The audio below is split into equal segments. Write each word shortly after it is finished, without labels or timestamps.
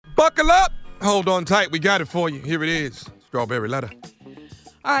Buckle up. Hold on tight. We got it for you. Here it is. Strawberry letter.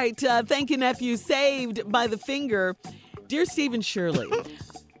 All right. Thank you, nephew. Saved by the finger. Dear Stephen Shirley,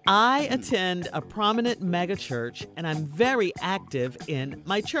 I attend a prominent mega church, and I'm very active in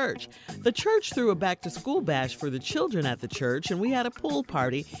my church. The church threw a back-to-school bash for the children at the church, and we had a pool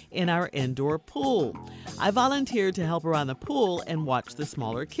party in our indoor pool. I volunteered to help around the pool and watch the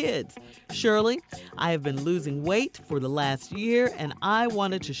smaller kids. Shirley, I have been losing weight for the last year, and I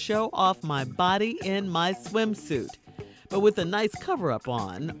wanted to show off my body in my swimsuit, but with a nice cover-up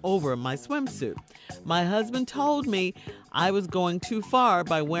on over my swimsuit. My husband told me I was going too far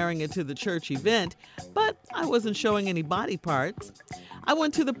by wearing it to the church event, but I wasn't showing any body parts. I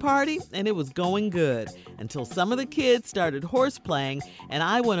went to the party, and it was going good until some of the kids started horseplaying, and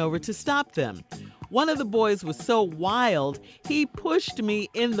I went over to stop them. One of the boys was so wild, he pushed me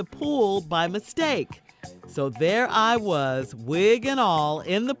in the pool by mistake. So there I was, wig and all,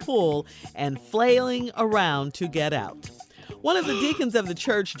 in the pool and flailing around to get out. One of the deacons of the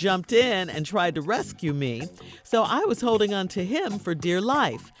church jumped in and tried to rescue me, so I was holding on to him for dear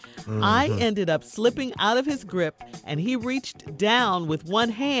life. I ended up slipping out of his grip, and he reached down with one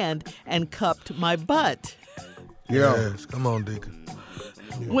hand and cupped my butt. Yes, come on, Deacon.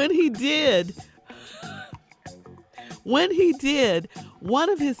 When he did, one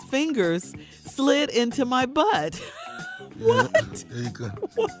of his fingers slid into my butt. What? Deacon.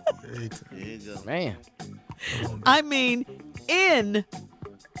 There you go. Man. I mean, in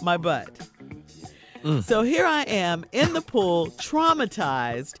my butt. So here I am in the pool,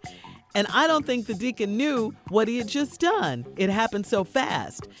 traumatized, and I don't think the deacon knew what he had just done. It happened so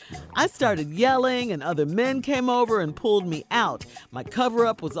fast. I started yelling, and other men came over and pulled me out. My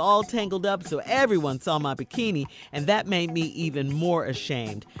cover-up was all tangled up, so everyone saw my bikini, and that made me even more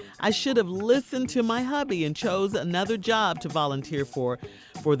ashamed. I should have listened to my hubby and chose another job to volunteer for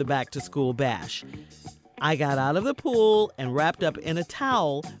the back-to-school bash. I got out of the pool and wrapped up in a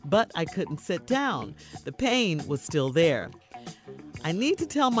towel, but I couldn't sit down. The pain was still there. I need to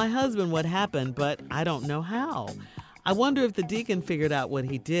tell my husband what happened, but I don't know how. I wonder if the deacon figured out what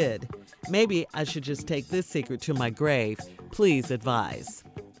he did. Maybe I should just take this secret to my grave. Please advise.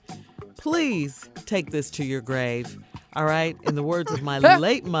 Please take this to your grave. All right? In the words of my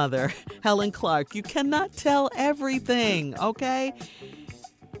late mother, Helen Clark, you cannot tell everything, okay?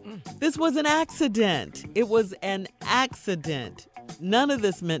 This was an accident. It was an accident. None of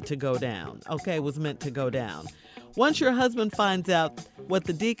this meant to go down, okay? It was meant to go down. Once your husband finds out what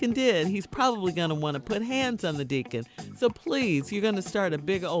the deacon did, he's probably going to want to put hands on the deacon. So please, you're going to start a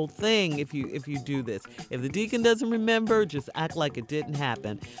big old thing if you do this. If the deacon doesn't remember, just act like it didn't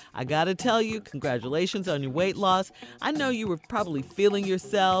happen. I got to tell you, congratulations on your weight loss. I know you were probably feeling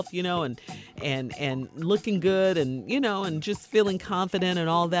yourself, and looking good and, and just feeling confident and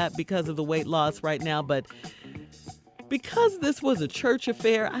all that because of the weight loss right now. But because this was a church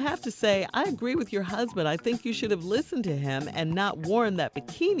affair, I have to say, I agree with your husband. I think you should have listened to him and not worn that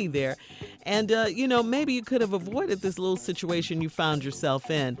bikini there. And, maybe you could have avoided this little situation you found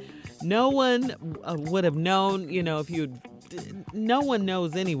yourself in. No one would have known, no one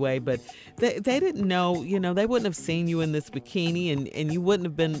knows anyway, but they didn't know, they wouldn't have seen you in this bikini and you wouldn't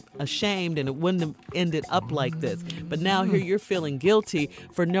have been ashamed and it wouldn't have ended up like this. But now here you're feeling guilty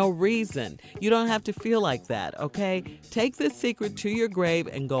for no reason. You don't have to feel like that, okay? Take this secret to your grave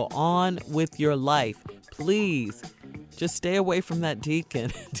and go on with your life. Please, just stay away from that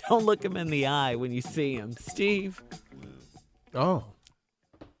deacon. Don't look him in the eye when you see him. Steve? Oh.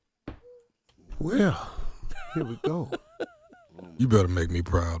 Well, here we go. You better make me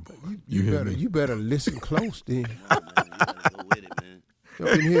proud, boy. You better listen close then. Up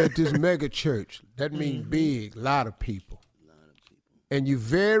in here at this mega church, that means big, lot of people. And you're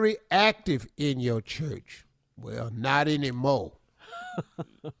very active in your church. Well, not anymore.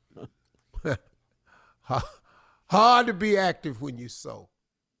 Hard to be active when you sow.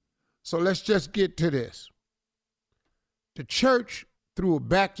 So let's just get to this. The church threw a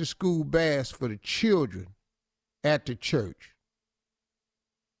back-to-school bash for the children at the church.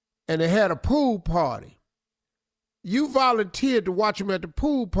 And they had a pool party. You volunteered to watch them at the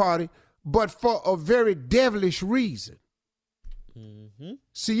pool party, but for a very devilish reason. Mm-hmm.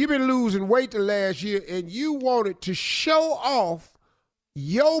 See, you've been losing weight the last year, and you wanted to show off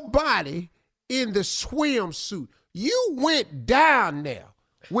your body in the swimsuit. You went down there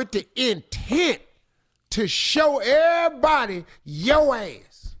with the intent to show everybody your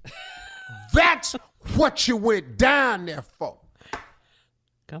ass. That's what you went down there for.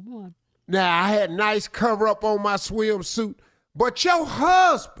 Come on. Now, I had nice cover up on my swimsuit, but your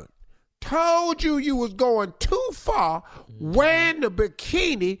husband told you was going too far wearing the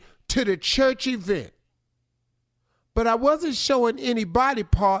bikini to the church event. But I wasn't showing any body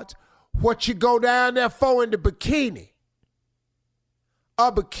parts what you go down there for in the bikini.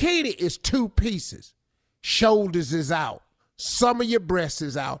 A bikini is 2 pieces. Shoulders is out. Some of your breasts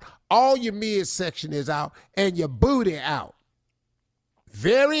is out. All your midsection is out. And your booty out.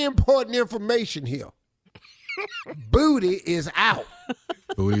 Very important information here. Booty is out.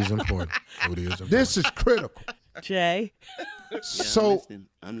 Booty is important. Booty is important. This is critical. Jay. So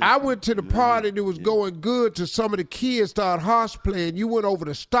I went to the party and it was going good till some of the kids started harsh playing. You went over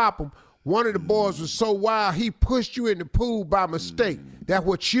to stop them. One of the boys was so wild, he pushed you in the pool by mistake. That's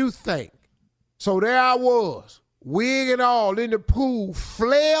what you think. So there I was, wig and all, in the pool,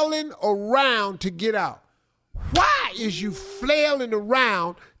 flailing around to get out. Why is you flailing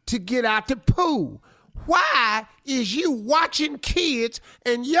around to get out the pool? Why is you watching kids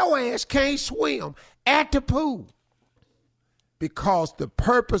and your ass can't swim at the pool? Because the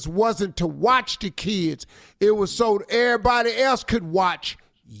purpose wasn't to watch the kids. It was so everybody else could watch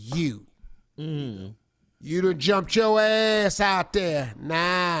you. You done jumped your ass out there.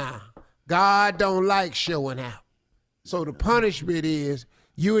 Nah, God don't like showing out. So the punishment is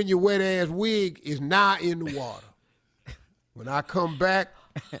you and your wet ass wig is now in the water. When I come back,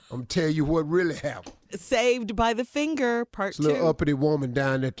 I'm going to tell you what really happened. Saved by the Finger, part This little 2. uppity woman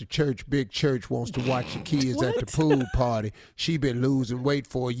down at the church, big church, wants to watch the kids at the pool party. She been losing weight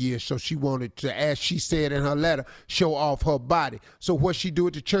for a year, so she wanted to, as she said in her letter, show off her body. So what she do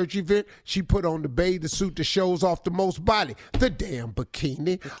at the church event, she put on the bathing suit that shows off the most body, the damn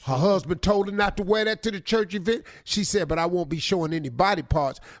bikini. Her husband told her not to wear that to the church event. She said, but I won't be showing any body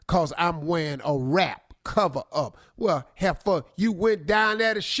parts because I'm wearing a wrap. Cover up. Well, heifer, you went down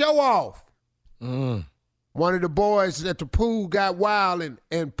there to show off. One of the boys at the pool got wild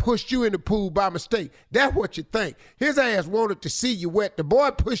and pushed you in the pool by mistake. That's what you think. His ass wanted to see you wet. The boy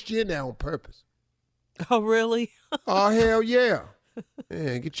pushed you in there on purpose. Oh, really? Oh, hell yeah.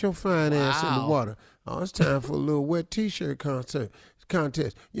 Yeah, get your fine ass in the water. Oh, it's time for a little wet T-shirt contest.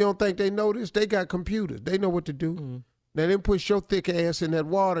 You don't think they know this? They got computers. They know what to do. Now, then push your thick ass in that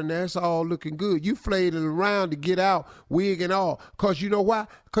water, and that's all looking good. You flailing around to get out, wig and all. Because you know why?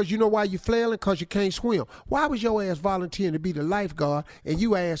 Because you know why you flailing? Because you can't swim. Why was your ass volunteering to be the lifeguard, and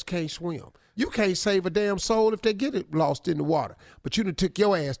you ass can't swim? You can't save a damn soul if they get it lost in the water. But you done took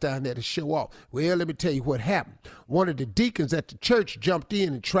your ass down there to show off. Well, let me tell you what happened. One of the deacons at the church jumped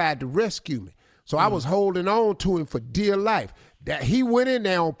in and tried to rescue me. So I was holding on to him for dear life. That he went in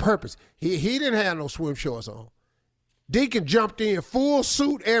there on purpose. He didn't have no swim shorts on. Deacon jumped in, full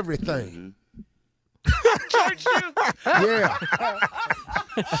suit, everything. Church shoe? Yeah.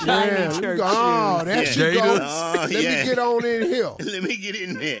 Shiny church oh, there shoes. she goes. Oh, Let me yeah. get on in here. Let me get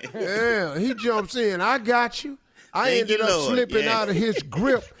in there. Yeah, he jumps in. I got you. I Thank ended you, up Lord. slipping Yeah. out of his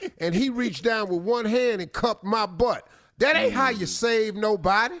grip, and he reached down with one hand and cupped my butt. That ain't how you save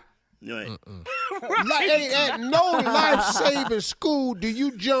nobody. Right. Like, at no life-saving school do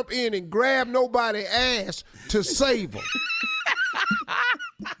you jump in and grab nobody's ass to save them.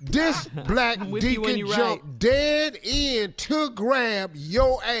 This black with you when deacon you jumped dead in to grab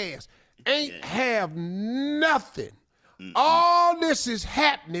your ass. Ain't have nothing. All this is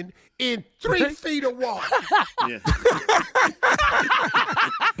happening in 3 feet of water. Yeah. 3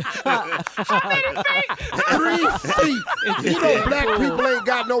 feet. You know black people ain't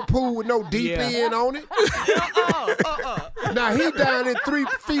got no pool with no deep end on it. Now he down in 3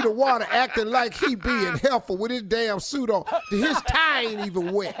 feet of water acting like he being helpful with his damn suit on. His tie ain't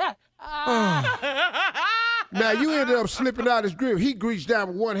even wet. Now you ended up slipping out his grip. He reached down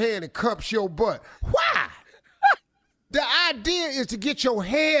with one hand and cups your butt. Why? The idea is to get your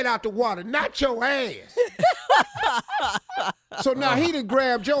head out the water, not your ass. So now he done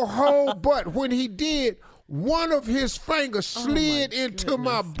grabbed your whole butt. When he did, one of his fingers slid into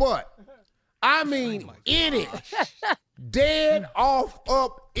my butt. I mean, in it. Dead off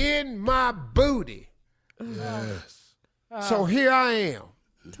up in my booty. Yes. So here I am,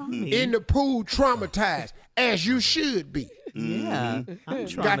 Tommy. in the pool, traumatized, as you should be. Yeah. I'm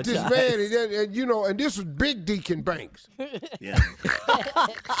Got this traumatized. man, and you know, and this was Big Deacon Banks. Yeah.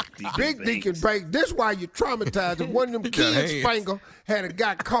 Big Deacon Banks. This why you traumatized. If one of them got kids, hands. Spanger, had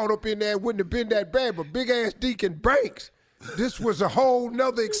got caught up in there, it wouldn't have been that bad. But big ass Deacon Banks, this was a whole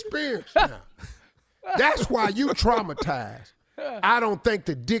nother experience now. That's why you traumatized. I don't think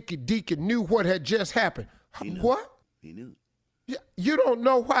the Deacon knew what had just happened. What? He knew. You don't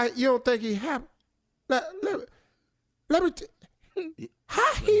know why? You don't think he happened? Let me.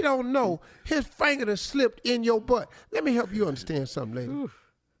 How he don't know his finger done slipped in your butt? Let me help you understand something, lady.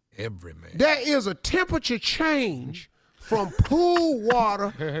 Every man. There is a temperature change from pool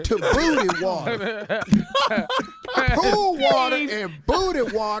water to booty water. Pool water and booty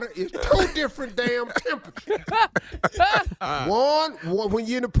water is two different damn temperatures. One, when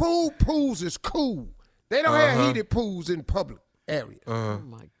you're in the pool, pools is cool. They don't have heated pools in public areas. Oh,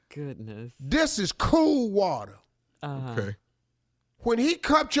 my goodness. This is cool water. Okay. When he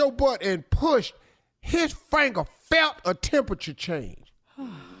cupped your butt and pushed, his finger felt a temperature change.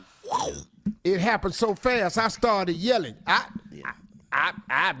 It happened so fast, I started yelling.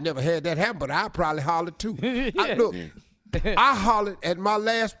 I've never had that happen, but I probably hollered too. I hollered at my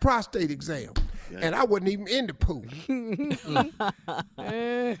last prostate exam, and I wasn't even in the pool.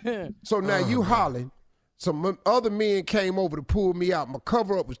 So now you hollering. Some other men came over to pull me out. My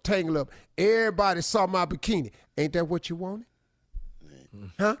cover-up was tangled up. Everybody saw my bikini. Ain't that what you wanted?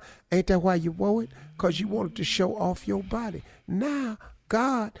 Huh? Ain't that why you wore it? Because you wanted to show off your body. Now,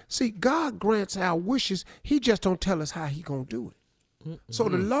 God grants our wishes. He just don't tell us how he gonna do it. So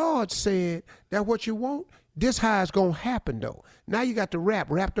the Lord said, that what you want, this how it's gonna happen though. Now you got the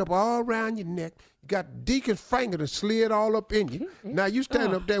wrapped up all around your neck. You got Deacon's finger to slid all up in you. Now you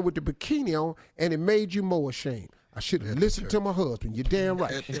stand up there with the bikini on, and it made you more ashamed. I should have listened to my husband. You're damn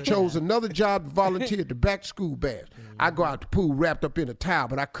right. Chose another job to volunteer at the back to school bash. I go out the pool wrapped up in a towel,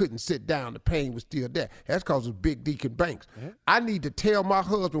 but I couldn't sit down. The pain was still there. That's because of Big Deacon Banks. I need to tell my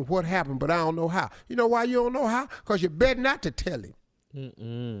husband what happened, but I don't know how. You know why you don't know how? Because you better not to tell him.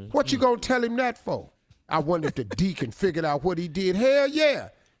 What you gonna tell him that for? I wonder if the deacon figured out what he did. Hell yeah.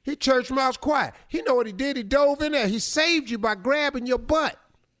 He church mouse quiet. He know what he did. He dove in there. He saved you by grabbing your butt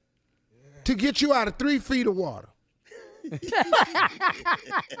to get you out of 3 feet of water.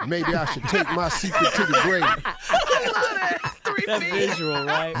 Maybe I should take my secret to the grave. That visual,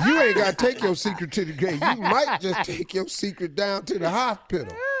 right? You ain't got to take your secret to the grave. You might just take your secret down to the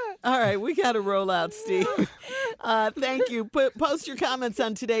hospital. All right, we got to roll out, Steve. Thank you. Post your comments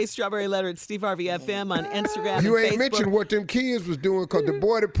on today's Strawberry Letter at Steve Harvey FM on Instagram You and ain't Facebook. mentioned what them kids was doing because the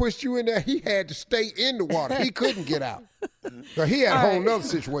boy that pushed you in there, he had to stay in the water. He couldn't get out. So he had a whole nother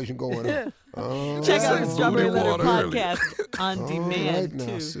situation going on. Check out the Booty Strawberry Letter water podcast on All demand, right now,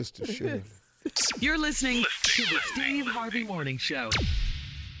 too. Sister Shirley. You're listening to the Steve Harvey Morning Show.